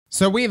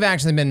So we've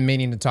actually been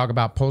meaning to talk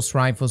about pulse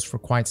rifles for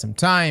quite some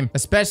time,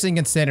 especially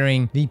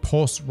considering the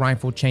pulse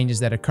rifle changes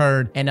that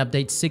occurred in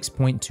update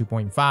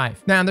 6.2.5.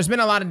 Now, there's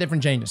been a lot of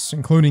different changes,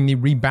 including the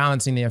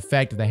rebalancing the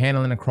effect of the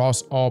handling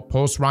across all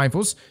pulse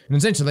rifles, and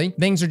essentially,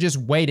 things are just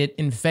weighted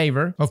in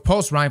favor of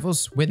pulse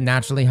rifles with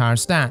naturally higher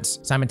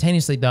stats.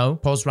 Simultaneously though,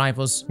 pulse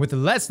rifles with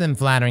less than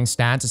flattering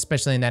stats,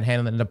 especially in that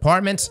handling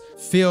department,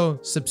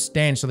 feel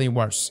substantially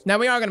worse. Now,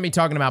 we are going to be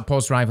talking about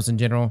pulse rifles in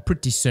general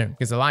pretty soon,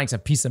 because the likes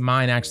of Peace of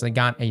Mind actually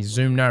got a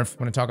zoom nerf.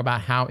 I want to talk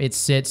about how it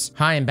sits.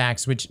 High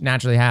impacts, which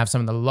naturally have some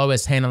of the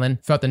lowest handling,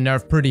 felt the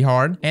nerf pretty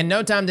hard. And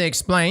no time to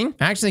explain,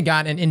 actually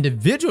got an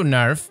individual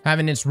nerf,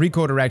 having its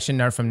recoil direction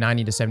nerf from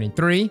 90 to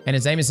 73, and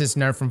its aim assist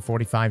nerf from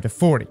 45 to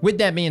 40. With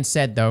that being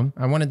said though,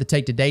 I wanted to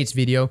take today's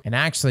video and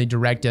actually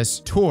direct us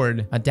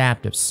toward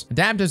adaptives.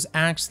 Adaptives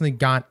actually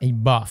got a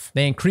buff.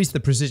 They increased the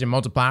precision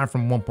multiplier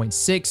from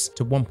 1.6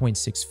 to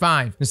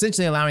 1.65,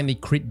 essentially allowing the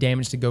crit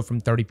damage to go from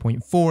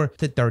 30.4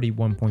 to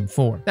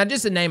 31.4. Now,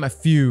 just to name a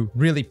few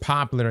really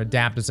popular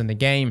adapters in the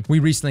game, we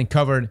recently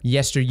covered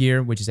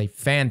Yesteryear, which is a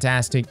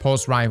fantastic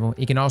pulse rifle.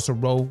 It can also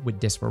roll with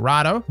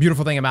Desperado.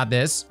 Beautiful thing about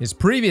this is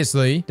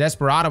previously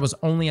Desperado was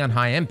only on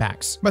high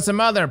impacts, but some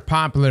other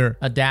popular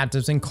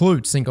adapters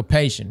include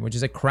Syncopation, which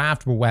is a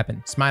craftable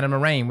weapon, Smite of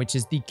Moraine, which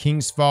is the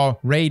King's Fall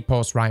raid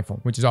pulse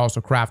rifle, which is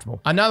also craftable.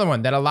 Another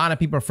one that a lot of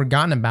people have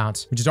forgotten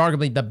about, which is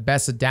arguably the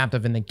best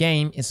adaptive in the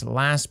game, is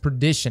Last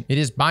Perdition. It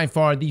is by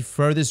far the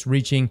furthest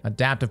reaching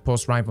adaptive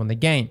pulse rifle in the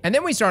game. And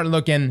then we started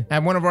looking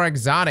at one of our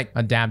exotic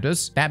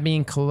adapters, that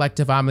being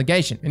Collective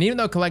Obligation. And even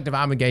though Collective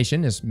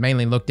Obligation is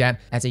mainly looked at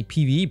as a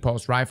PvE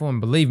pulse rifle,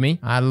 and believe me,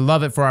 I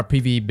love it for our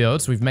PvE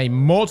builds. We've made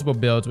multiple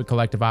builds with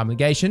Collective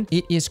Obligation.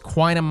 It is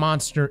quite a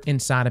monster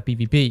inside of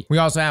PvP. We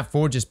also have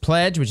Forge's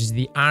Pledge, which is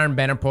the Iron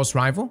Banner pulse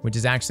rifle, which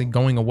is actually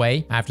going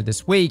away after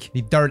this week.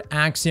 The Third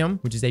Axiom,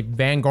 which is a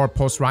Vanguard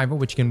pulse rifle,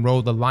 which can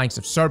roll the likes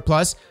of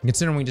Surplus. And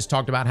considering we just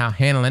talked about how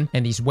handling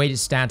and these weighted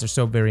stats are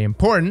so very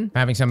important,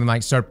 having something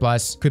like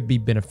Surplus could be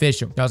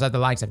beneficial. We also have the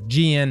likes of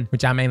GN,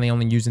 which I mainly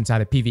only use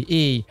inside of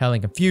PvE, Hell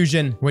and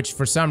Confusion, which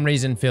for some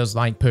reason feels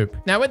like poop.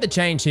 Now, with the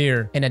change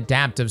here in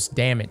adaptives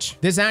damage,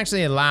 this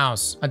actually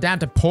allows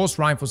adaptive pulse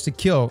rifles to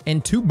kill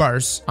in 2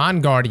 bursts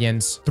on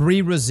Guardians,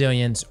 3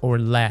 resilience or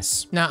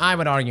less. Now, I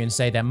would argue and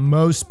say that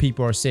most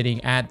people are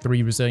sitting at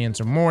 3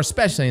 resilience or more,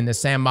 especially in the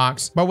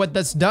sandbox. But what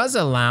this does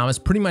allow is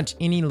pretty much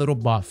any little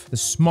buff, the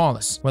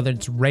smallest, whether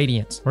it's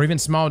radiant or even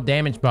small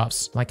damage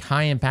buffs like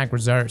high impact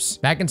reserves,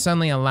 that can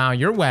suddenly allow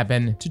your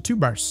weapon to 2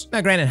 bursts.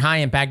 Now, granted, high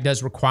impact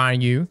does require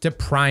you to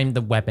prime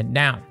the weapon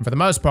down. For the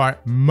most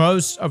part,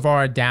 most of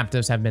our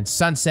adaptives have been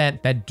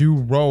sunset that do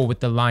roll with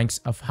the likes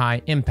of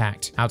high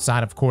impact,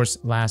 outside of course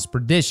Last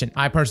Perdition.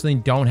 I personally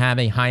don't have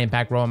a high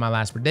impact roll in my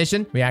Last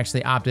Perdition. We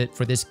actually opted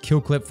for this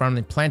kill clip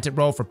firmly planted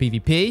roll for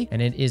PvP,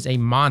 and it is a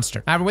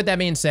monster. However, with that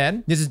being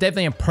said, this is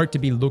definitely a perk to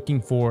be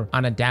looking for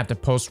on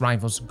adaptive pulse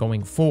rifles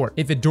going forward.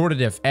 If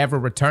Adorative ever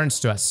returns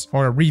to us,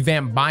 or a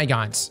revamped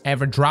Bygones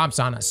ever drops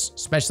on us,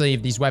 especially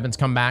if these weapons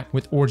come back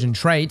with origin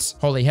traits,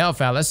 holy hell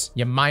fellas,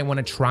 you might want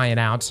to try it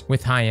out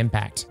with high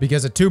impact,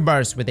 because a 2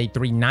 burst with a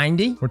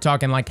 390, we're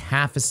talking like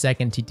half a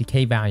second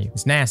TTK value.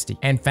 It's nasty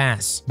and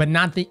fast, but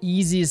not the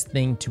easiest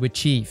thing to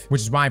achieve,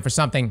 which is why for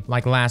something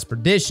like Last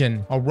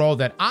Perdition, a role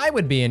that I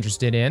would be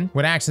interested in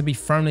would actually be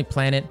firmly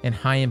planted and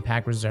high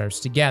impact reserves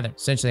together,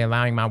 essentially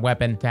allowing my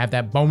weapon to have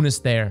that bonus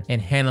there in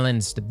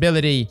handling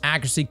stability,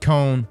 accuracy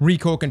cone,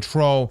 recoil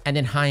control, and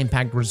then high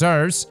impact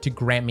reserves to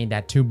grant me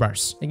that 2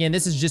 bursts. Again,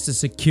 this is just to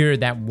secure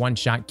that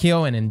one-shot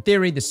kill, and in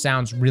theory, this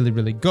sounds really,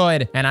 really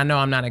good. And I know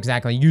I'm not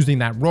exactly using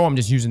that roll, I'm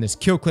just using this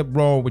kill clip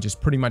roll, which is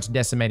pretty much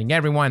decimating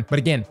everyone. But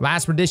again,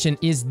 Last Perdition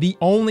is the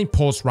only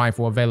pulse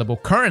rifle available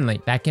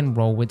currently that can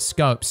roll with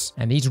scopes,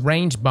 and these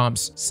range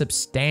bumps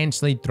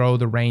substantially throw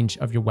the range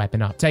of your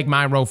weapon up. Take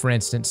my roll for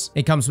instance.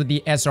 It comes with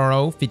the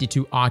SRO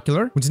 52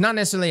 Ocular, which is not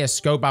necessarily a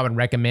scope I would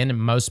recommend in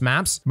most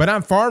maps, but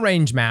on far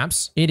range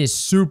maps, it is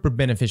super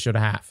beneficial to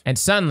have. And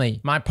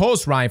suddenly, my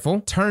pulse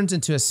rifle turns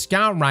into a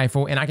scout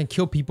rifle, and I can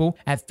kill people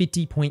at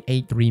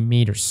 50.83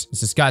 meters. It's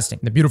disgusting.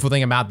 The beautiful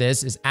thing about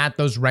this is at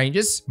those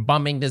ranges,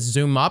 bumping this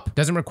zoom up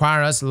doesn't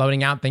require us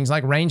loading out things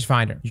like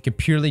rangefinder. You can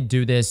purely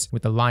do this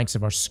with the likes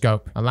of our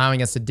scope,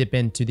 allowing us to dip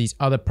into these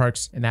other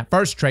perks in that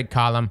first trait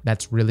column.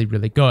 That's really,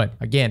 really good.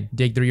 Again,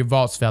 dig through your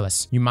vaults,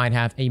 fellas. You might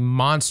have a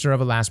monster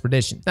of a Last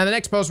Perdition. Now, the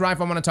next pulse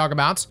rifle I want to talk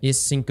about is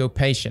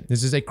Syncopation.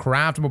 This is a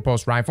craftable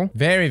pulse rifle.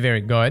 Very,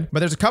 very good. But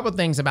there's a couple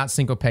things about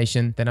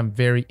Syncopation that I'm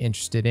very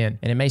interested in,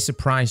 and it may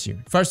surprise you.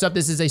 First up,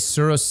 this is a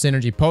Suro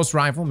Synergy pulse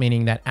rifle,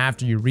 meaning that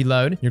after you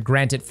reload, you're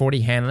granted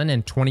 40 handling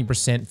and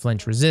 20%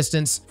 flinch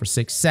resistance for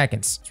 6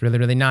 seconds. It's really,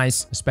 really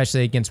nice,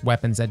 especially against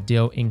weapons that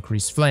deal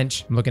increased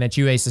flinch. I'm looking at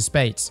you, Ace of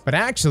Spades. But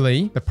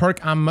actually, the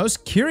perk I'm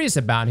most curious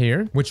about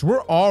here, which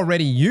we're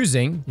already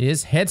using,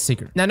 is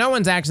Headseeker. Now, no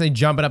one's actually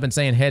jumping up and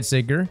saying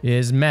Headseeker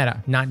is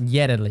meta. Not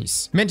yet, at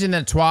least. Mentioned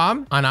at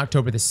TWAB on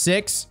October the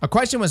 6th, a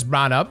question was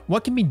brought up,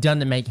 what can be done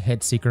to make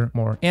Headseeker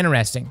more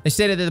interesting? They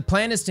stated that the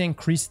plan is to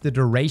increase the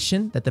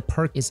duration that the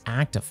perk is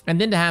active, and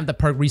then to have the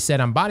perk reset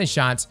on body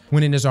shots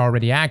when it is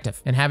already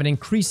active, and have it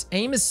increase miss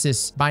aim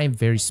assist by a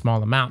very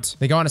small amount.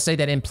 They go on to say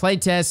that in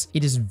playtests,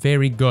 it is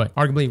very good.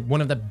 Arguably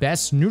one of the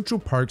best neutral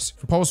perks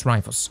for pulse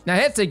rifles. Now,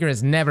 Headseeker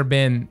has never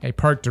been a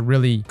perk to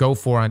really go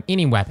for on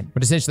any weapon,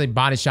 but essentially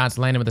body shots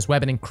landed with this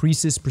weapon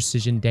increases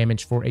precision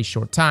damage for a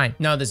short time.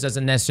 No, this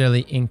doesn't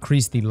necessarily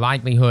increase the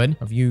likelihood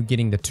of you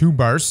getting the 2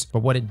 bursts, but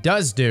what it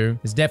does do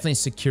is definitely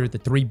secure the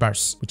 3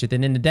 bursts, which at the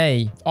end of the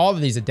day, all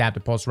of these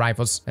adaptive pulse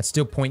rifles, that's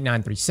still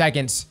 0.93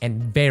 seconds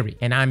and very,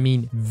 and I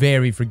mean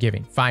very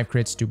forgiving. 5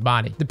 crits to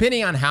body.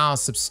 Depending on how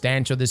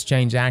substantial this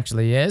change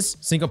actually is,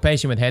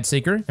 Syncopation with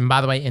Headseeker, and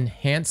by the way,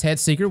 Enhanced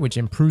Headseeker, which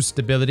improves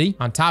stability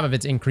on top of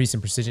its increase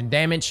in precision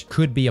damage,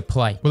 could be a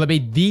play. Will it be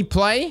the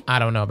play? I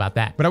don't know about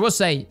that, but I will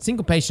say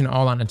Syncopation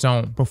all on its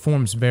own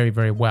performs very,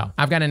 very well.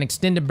 I've got an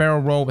extended barrel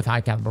roll with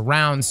high caliber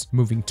rounds,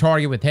 moving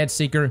target with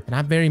Headseeker, and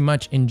I very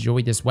much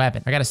enjoy this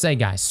weapon. I gotta say,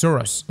 guys,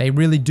 Suros, they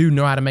really do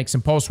know how to make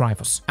some pulse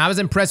rifles. I was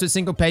impressed with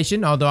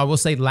Syncopation, although I will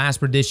say Last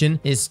Perdition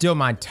is still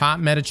my top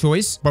meta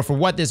choice, but for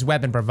what this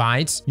weapon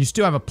provides, you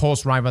still have a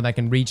pulse rifle that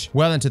can reach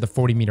well into the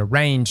 40-meter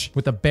range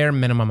with a bare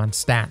minimum on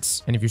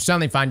stats. And if you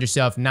suddenly find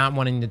yourself not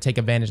wanting to take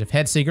advantage of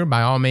Headseeker,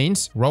 by all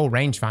means, roll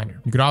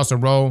Rangefinder. You could also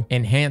roll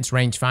Enhanced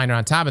Rangefinder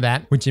on top of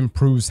that, which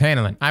improves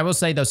handling. I will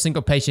say though,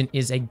 Syncopation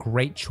is a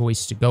great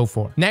choice to go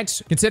for.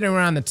 Next, considering we're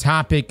on the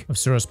topic of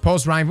Suros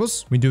pulse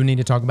rifles, we do need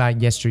to talk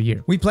about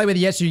Yesteryear. We played with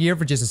Yesteryear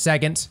for just a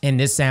second in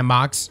this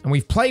sandbox, and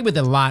we've played with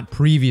it a lot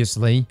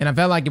previously, and I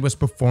felt like it was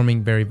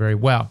performing very, very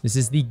well. This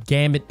is the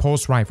Gambit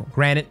pulse rifle.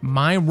 Granted,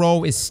 my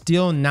role is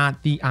still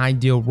not the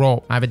ideal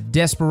role. I have a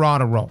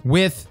Desperado role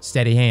with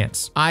steady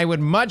hands. I would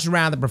much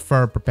rather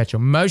prefer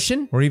perpetual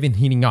motion or even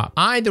heating up.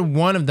 Either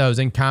one of those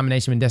in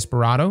combination with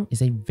Desperado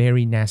is a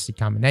very nasty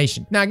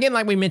combination. Now, again,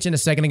 like we mentioned a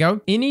second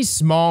ago, any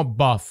small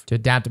buff to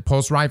adaptive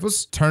pulse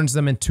rifles turns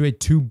them into a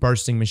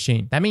 2-bursting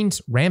machine. That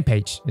means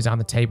Rampage is on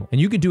the table,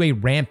 and you could do a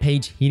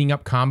Rampage heating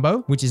up combo,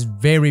 which is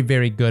very,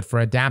 very good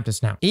for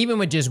adapters now. Even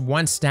with just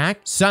 1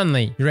 stack,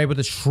 suddenly you're able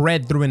to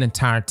shred through an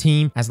entire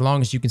team as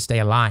long as you can stay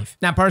alive.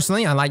 Now,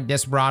 personally, I like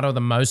Desperado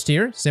the most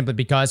here, simply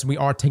because we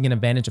are taking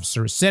advantage of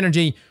Surge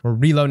synergy. We're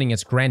reloading,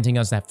 it's granting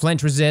us that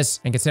flinch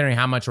resist, and considering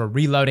how much we're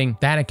reloading,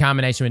 that in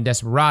combination with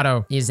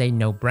Desperado is a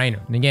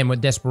no-brainer. And again,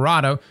 with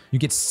Desperado, you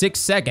get 6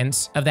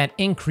 seconds of that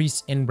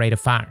increase in rate of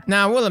fire.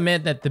 Now, I will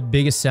admit that the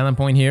biggest selling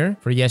point here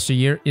for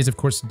Yesteryear is, of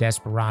course,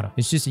 Desperado.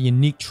 It's just a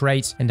unique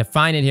trait, and to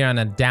find it here on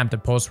an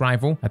adaptive pulse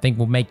rifle, I think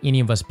will make any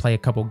of us play a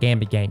couple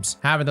Gambit games.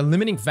 However, the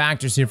limiting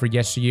factors here for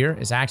Yesteryear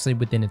is actually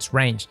within its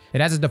range.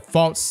 It has a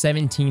default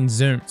 17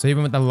 zoom, so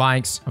even with the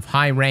likes of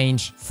high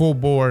range, full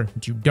bore,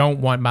 which you don't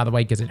want, by the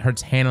way, because it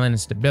hurts handling and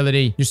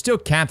stability, you're still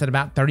capped at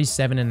about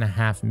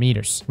 37.5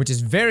 meters, which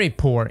is very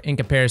poor in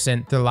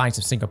comparison to the likes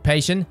of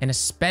Syncopation and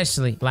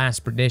especially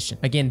Last Perdition.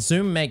 Again,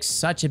 zoom makes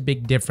such a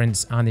big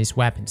difference on these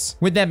weapons.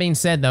 With that being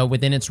said though,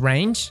 within its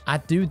range, I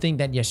do think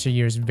that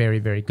Yesteryear is very,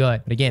 very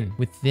good. But again,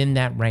 within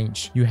that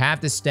range, you have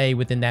to stay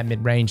within that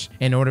mid-range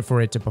in order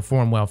for it to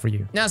perform well for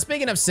you. Now,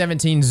 speaking of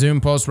 17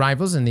 zoom pulse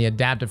rifles in the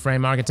adaptive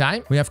frame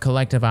archetype, we have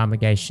Collective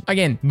Obligation.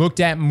 Again, looked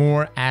at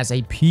more as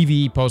a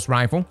PvE pulse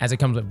rifle, as it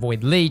comes with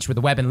Void Leech, where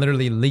the weapon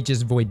literally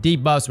leeches void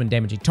debuffs when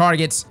damaging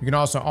targets. You can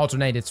also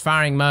alternate its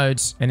firing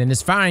modes, and in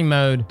this firing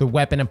mode, the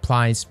weapon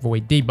applies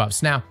void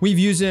debuffs. Now, we've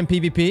used it in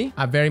PvP.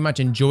 I very much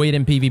enjoy it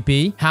in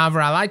PvP.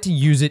 However, I like to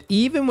use it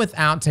even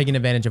without taking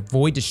advantage of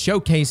void to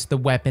showcase the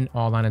weapon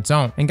all on its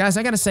own. And guys,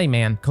 I gotta say,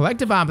 man,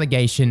 Collective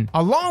Obligation,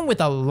 along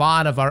with a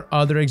lot of our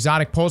other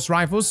exotic pulse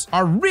rifles,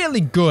 are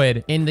really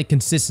good in the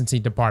consistency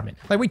department.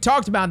 Like we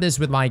talked about this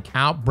with like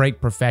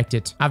Outbreak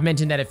Perfected. I've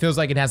mentioned that it feels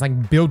like it has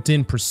like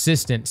built-in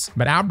persistence,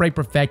 but Outbreak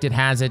Perfected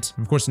has it.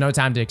 Of course, No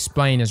Time to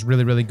Explain is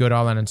really, really good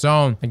all on its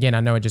own. Again, I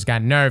know it just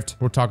got nerfed.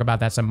 We'll talk about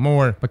that some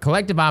more, but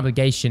Collective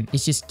Obligation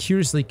is just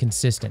curiously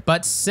consistent.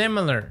 But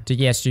similar to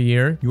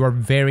Yesteryear, you are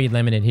very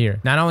limited here.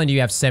 Not only do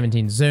you have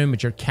 17 zoom,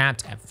 but you're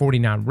capped at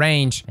 49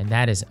 range, and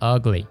that is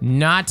ugly.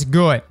 Not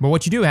good. But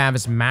what you do have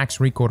is max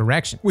recoil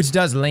direction, which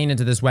does lean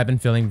into this weapon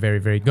feeling very,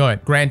 very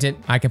good. Granted,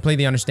 I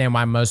completely understand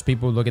why most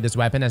people look at this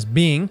weapon as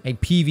being a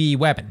PvE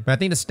weapon, but I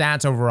think the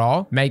stats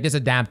overall make this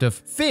adaptive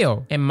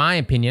feel, in my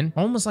opinion,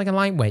 almost like a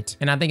lightweight,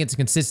 and I think its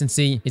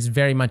consistency is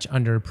very much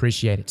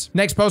underappreciated.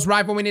 Next pulse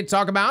rifle we need to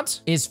talk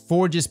about is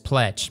Forge's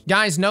Pledge.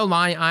 Guys, no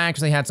lie, I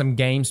actually had some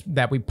games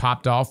that we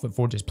popped off with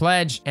Forge's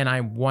Pledge, and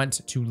I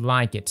want to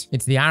like it.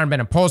 It's the Iron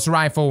Venom pulse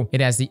rifle.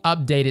 It has the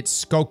updated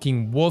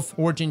Skulking Wolf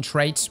origin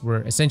traits,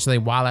 where essentially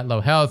while at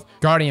low health,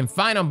 Guardian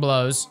Final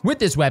Blows with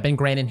this weapon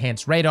grant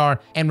enhanced radar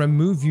and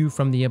remove you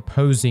from the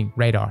opposing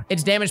radar.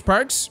 Its damage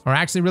perks are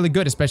actually really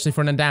good, especially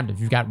for an adaptive.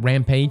 You've got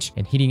Rampage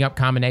and heating up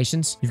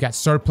combinations. You've got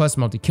Surplus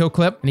multi-kill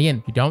clip, and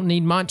again, you don't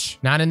need much,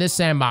 not in this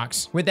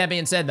sandbox. With that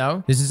being said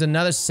though, this is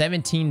another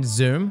 17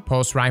 zoom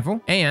pulse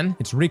rifle, and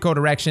its recoil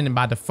direction and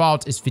by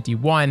default is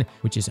 51,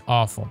 which is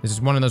awful. This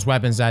is one of those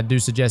weapons that I do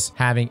suggest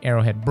having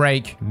Arrowhead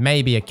Break,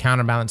 maybe a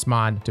counterbalance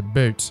mod to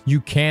boot.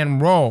 You can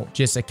roll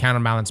just a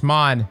counterbalance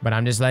mod, but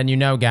I'm just letting you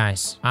know,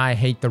 guys, I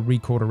hate the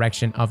recoil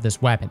direction of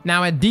this weapon.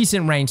 Now, at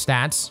decent range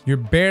stats, you're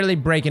barely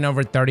breaking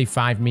over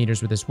 35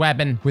 meters with this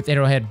weapon with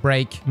Arrowhead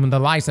Break, when the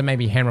likes of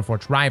maybe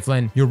Hammerforged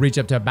rifling, you'll reach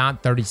up to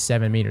about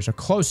 37 meters or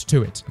close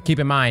to it. But keep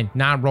in mind,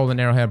 not rolling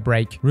arrowhead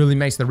break really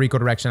makes the recoil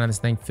direction on this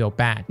thing feel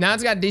bad. Now,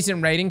 it's got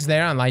decent ratings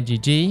there on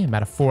LightGG,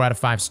 about a 4 out of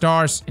 5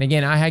 stars. And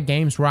again, I had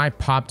games where I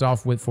popped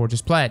off with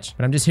Forge's Pledge.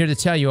 But I'm just here to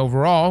tell you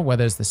overall,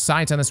 whether it's the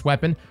sights on this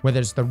weapon, whether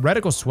it's the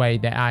reticle sway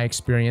that I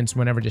experienced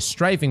whenever just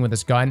strafing with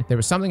this gun, there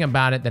was something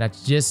about it that I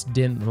just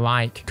didn't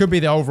like. Could be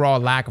the overall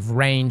lack of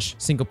range,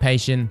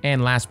 Syncopation,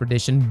 and Last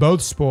Perdition.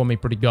 Both spoiled me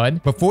pretty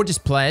good. But Forge's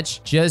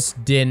Pledge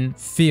just didn't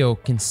feel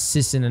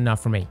consistent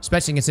enough for me,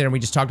 especially considering we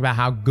just talked about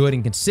how good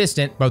and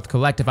consistent both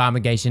Collective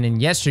Obligation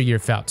and Yesteryear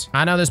felt.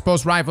 I know this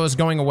pulse rifle is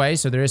going away,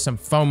 so there is some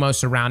FOMO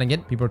surrounding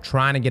it. People are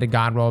trying to get a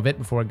god roll of it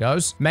before it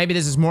goes. Maybe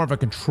this is more of a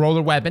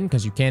controller weapon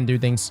because you can do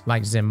things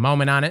like Zim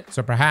Moment on it.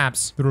 So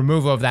perhaps the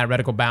removal of that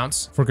reticle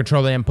bounce for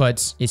controller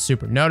inputs is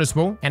super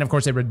noticeable. And of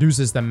course, it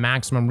reduces the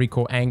maximum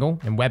recoil angle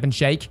and weapon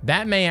shake.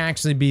 That may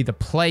actually be the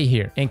play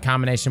here in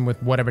combination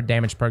with whatever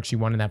damage perks you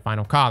want in that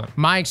final column.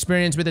 My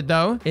experience with it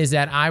though is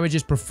that I would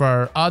just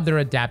prefer other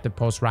adaptive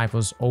pulse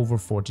rifles over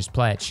Forge's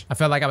Pledge. I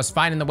felt like I was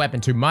fighting the weapon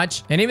too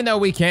much. And even though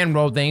we can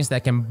roll things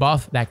that can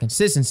buff that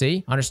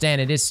consistency,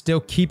 understand it is still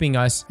keeping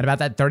us at about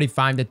that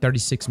 35 to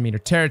 36 meter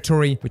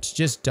territory, which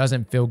just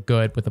doesn't feel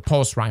good with a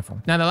pulse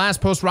rifle. Now, the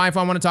last pulse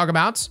rifle I want to talk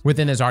about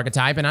within this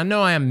archetype, and I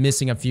know I am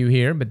missing a few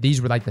here, but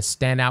these were like the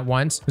standout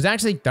ones, was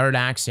actually Third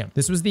Axiom.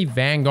 This was the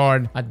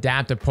Vanguard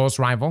adaptive pulse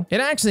rifle. It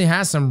actually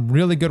has some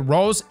really good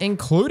rolls,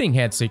 including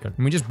Headseeker.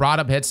 And we just brought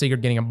up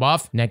Headseeker getting a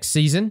buff next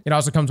season. It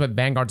also comes with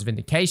Vanguard's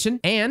Vindication,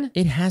 and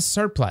it has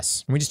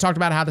Surplus. And we just talked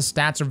about how the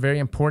stats are very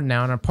important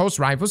now in our pulse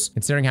rifles,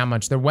 considering how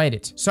much they're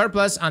weighted.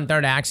 Surplus on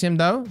Third Axiom,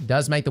 though,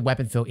 does make the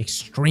weapon feel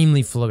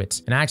extremely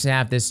fluid. And I actually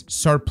have this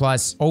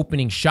Surplus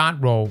opening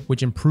shot roll,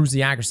 which improves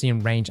the accuracy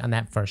and range on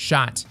that first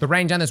shot. The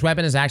range on this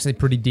weapon is actually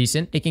pretty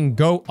decent. It can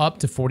go up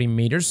to 40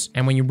 meters.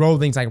 And when you roll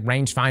things like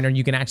Rangefinder,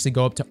 you can actually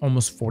go up to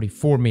almost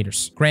 44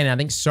 meters. Granted, I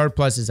think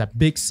Surplus is a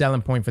big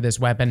selling point for this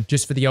weapon,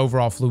 just for the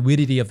overall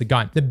fluidity of the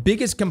gun. The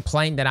biggest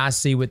complaint that I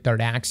see with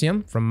Third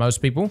Axiom from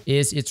most people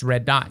is its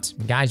red dot.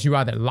 Guys, you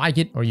either like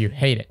it or you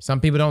hate it. Some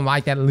people don't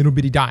like that little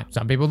bitty dot.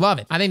 Some people love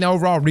it. I think the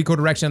overall recoil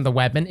direction of the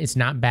weapon is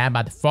not bad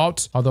by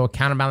default, although a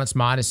counterbalance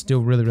mod is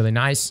still really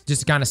nice,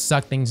 just to kind of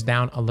suck things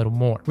down a little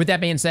more. With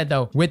that being said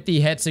though, with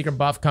the Headseeker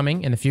buff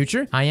coming in the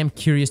future, I am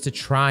curious to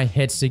try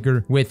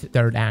Headseeker with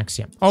Third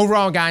Axiom.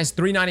 Overall, guys,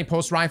 390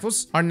 pulse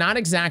rifles are not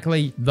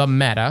exactly the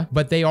meta,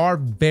 but they are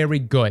very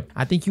good.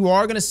 I think you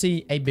are going to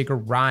see a bigger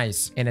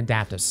rise in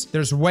adaptives.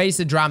 There's ways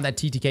to drop that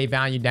TTK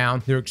value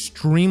down. They're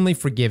extremely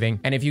forgiving.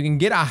 And if you can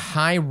get a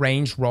high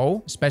range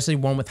roll, especially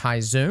one with high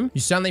zoom,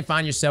 you suddenly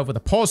find yourself with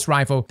a pulse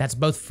rifle that's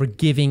both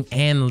forgiving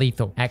and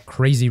lethal at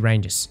crazy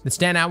ranges. The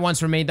standout ones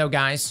for me though,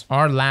 guys,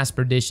 are Last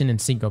Perdition and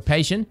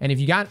Syncopation. And if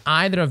you got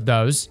either of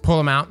those, pull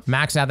them out,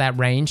 max out that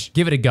range,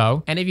 give it a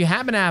go. And if you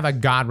happen to have a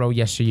god roll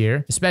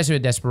Yesteryear, especially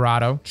with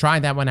Desperado, try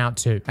that one out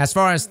too. As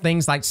far as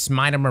things like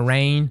Smite of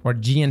Moraine or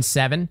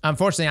GN7,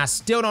 unfortunately, I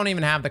still don't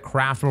even have the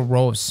craftable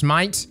roll of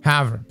Smite.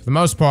 However, for the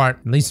most part,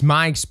 at least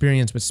my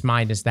experience with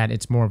Smite is that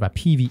it's more of a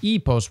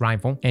PvE pulse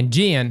rifle. And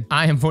GN,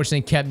 I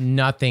unfortunately kept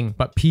nothing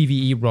but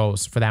PvE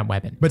rolls for that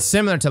weapon. But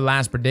similar to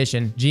Last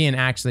Perdition, GN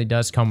actually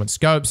does come with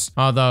scopes,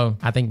 although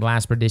I think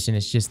Last Perdition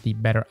is just the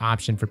better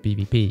option for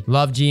PvP.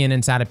 Love GN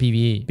inside of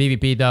PvE.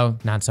 PvP though,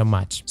 not so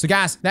much. So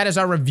guys, that is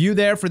our review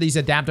there for these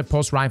adaptive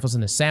pulse rifles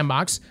in the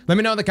sandbox. Let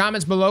me know in the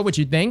comments below what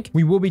you think.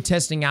 We will be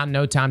testing out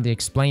No Time to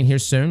Explain here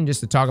soon, just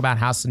to talk about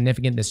how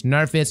significant this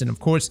nerf is. And of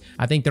course,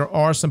 I think there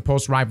are some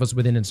pulse rifles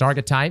within its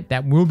archetype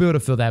that will be able to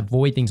fill that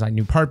void, things like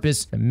New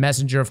Purpose, the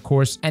Messenger, of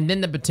course, and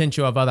then the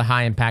potential of other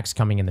high impacts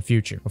coming in the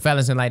future. Well,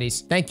 fellas and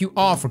ladies, thank you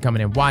all for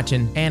coming and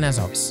watching, and as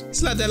always,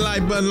 slap that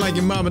like button like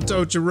your mama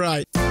told you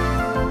right.